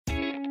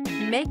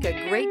Make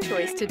a great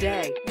choice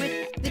today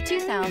with the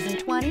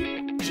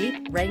 2020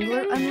 Jeep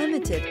Wrangler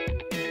Unlimited.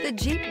 The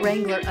Jeep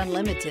Wrangler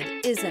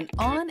Unlimited is an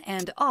on-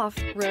 and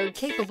off-road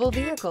capable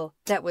vehicle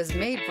that was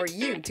made for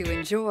you to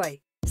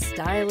enjoy.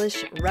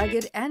 Stylish,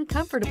 rugged, and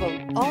comfortable,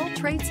 all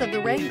traits of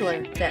the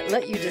Wrangler that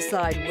let you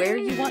decide where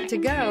you want to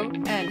go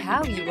and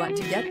how you want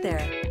to get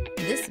there.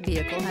 This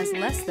vehicle has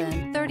less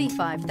than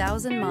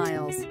 35,000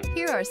 miles.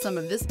 Here are some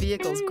of this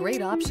vehicle's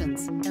great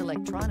options: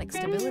 electronic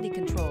stability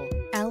control,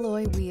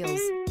 alloy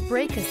wheels,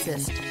 brake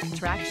assist,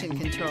 traction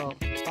control,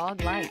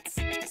 fog lights,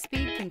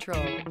 speed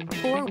control,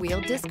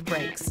 four-wheel disc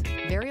brakes,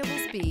 variable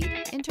speed,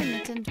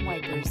 intermittent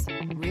wipers,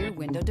 rear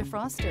window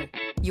defroster.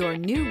 Your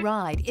new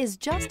ride is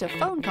just a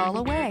phone call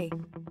away.